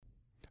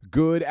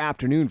Good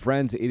afternoon,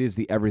 friends. It is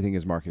the Everything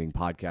is Marketing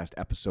podcast,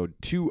 episode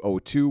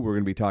 202. We're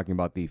going to be talking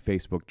about the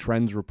Facebook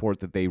Trends report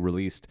that they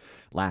released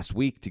last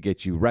week to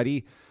get you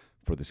ready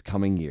for this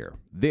coming year.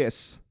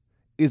 This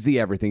is the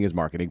Everything is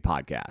Marketing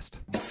podcast.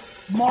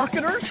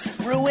 Marketers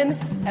ruin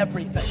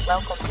everything.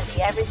 Welcome to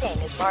the Everything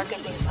is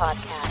Marketing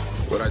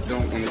podcast. What I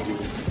don't want to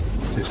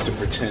do is to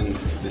pretend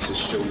this is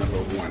show number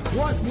one.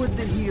 What would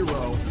the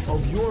hero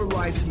of your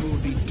life's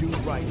movie do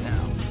right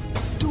now?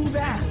 Do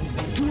that.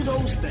 Do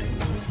those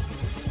things.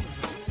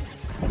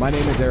 My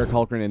name is Eric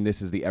Hulkran, and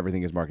this is the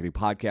Everything is Marketing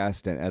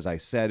podcast. And as I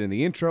said in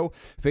the intro,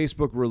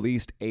 Facebook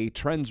released a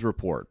trends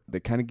report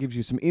that kind of gives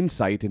you some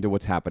insight into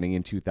what's happening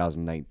in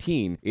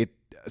 2019. It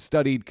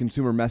studied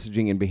consumer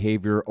messaging and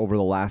behavior over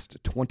the last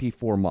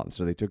 24 months.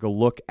 So they took a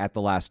look at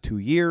the last 2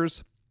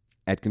 years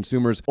at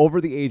consumers over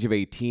the age of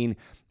 18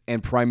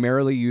 and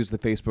primarily used the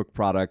Facebook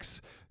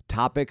products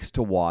topics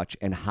to watch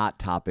and hot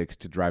topics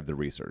to drive the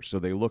research. So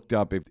they looked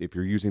up, if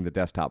you're using the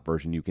desktop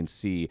version, you can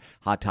see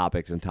hot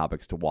topics and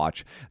topics to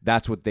watch.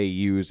 That's what they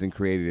used and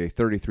created a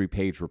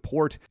 33-page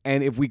report.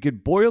 And if we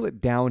could boil it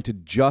down to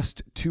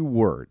just 2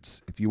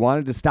 words, if you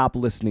wanted to stop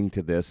listening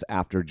to this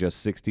after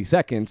just 60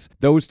 seconds,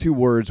 those 2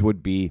 words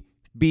would be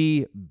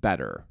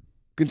better.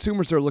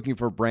 Consumers are looking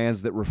for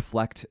brands that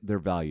reflect their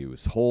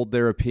values, hold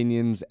their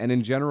opinions, and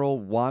in general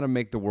want to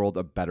make the world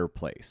a better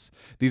place.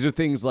 These are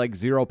things like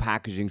zero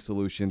packaging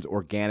solutions,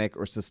 organic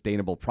or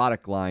sustainable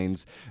product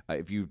lines.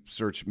 If you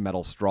search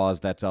metal straws,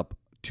 that's up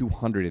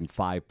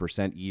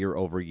 205% year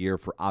over year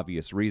for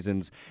obvious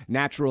reasons.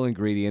 Natural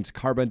ingredients,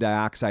 carbon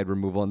dioxide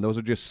removal, and those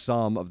are just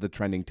some of the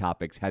trending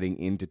topics heading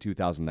into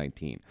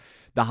 2019.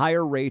 The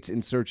higher rates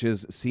in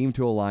searches seem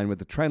to align with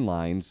the trend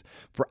lines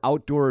for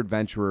outdoor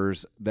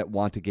adventurers that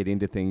want to get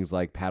into things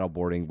like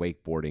paddleboarding,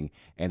 wakeboarding,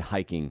 and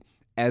hiking,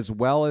 as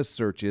well as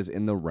searches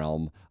in the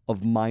realm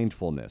of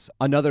mindfulness,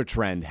 another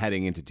trend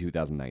heading into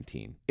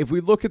 2019. If we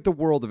look at the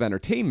world of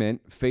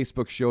entertainment,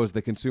 Facebook shows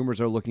that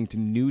consumers are looking to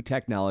new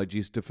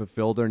technologies to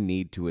fulfill their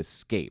need to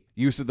escape.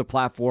 Use of the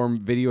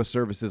platform, video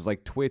services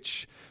like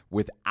Twitch,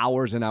 with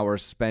hours and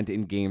hours spent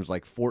in games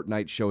like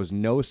Fortnite, shows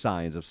no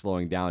signs of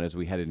slowing down as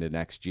we head into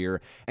next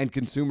year, and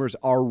consumers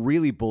are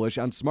really bullish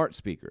on smart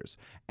speakers,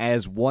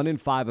 as 1 in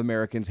 5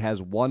 Americans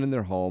has one in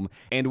their home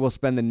and will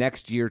spend the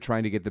next year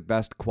trying to get the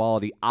best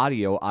quality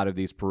audio out of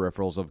these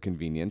peripherals of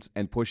convenience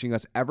and pushing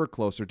us ever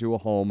closer to a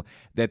home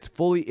that's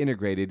fully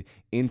integrated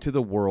into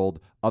the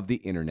world of the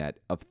Internet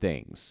of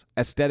Things.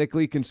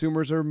 Aesthetically,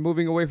 consumers are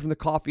moving away from the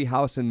coffee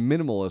house and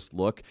minimalist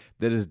look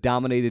that has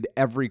dominated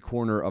every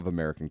corner of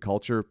American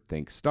culture,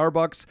 think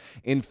Starbucks,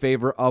 in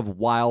favor of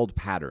wild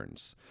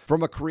patterns.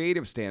 From a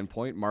creative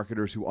standpoint,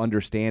 marketers who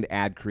understand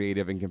ad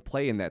creative and can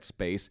play in that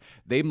space,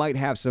 they might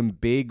have some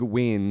big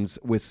wins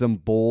with some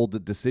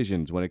bold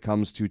decisions when it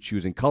comes to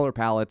choosing color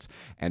palettes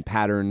and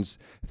patterns.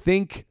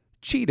 Think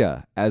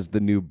cheetah as the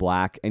new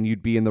black, and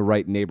you'd be in the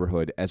right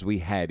neighborhood as we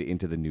head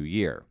into the new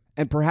year.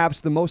 And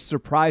perhaps the most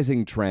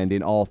surprising trend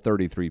in all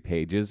 33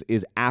 pages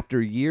is after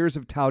years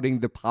of touting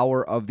the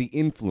power of the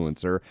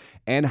influencer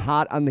and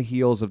hot on the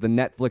heels of the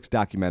Netflix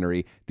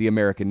documentary, The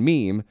American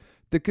Meme,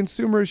 the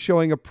consumer is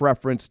showing a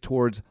preference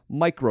towards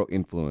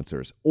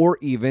micro-influencers or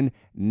even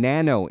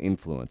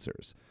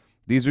nano-influencers.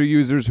 These are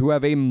users who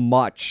have a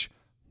much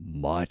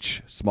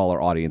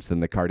smaller audience than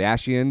the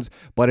Kardashians,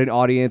 but an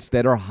audience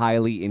that are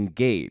highly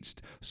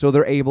engaged. So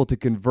they're able to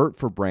convert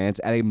for brands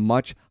at a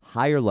much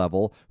higher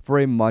level for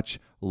a much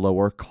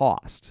lower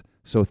cost.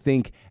 So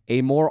think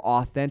a more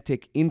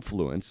authentic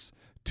influence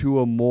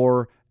to a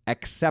more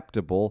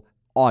acceptable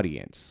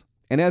audience.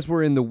 And as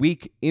we're in the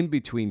week in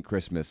between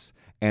Christmas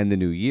and the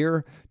new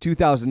year,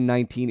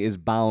 2019 is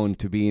bound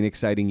to be an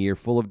exciting year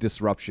full of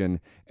disruption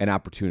and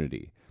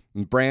opportunity.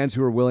 And brands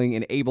who are willing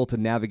and able to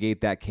navigate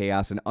that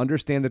chaos and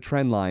understand the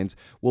trend lines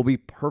will be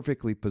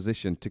perfectly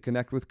positioned to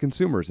connect with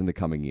consumers in the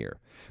coming year.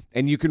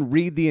 And you can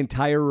read the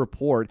entire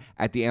report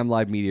at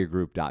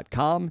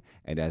theamlivemediagroup.com.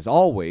 And as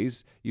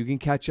always, you can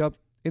catch up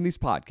in these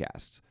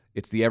podcasts.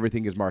 It's the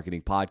Everything is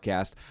Marketing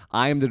podcast.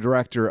 I am the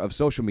director of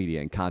social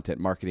media and content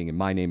marketing, and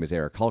my name is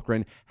Eric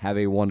Hulkran. Have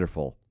a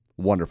wonderful,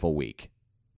 wonderful week.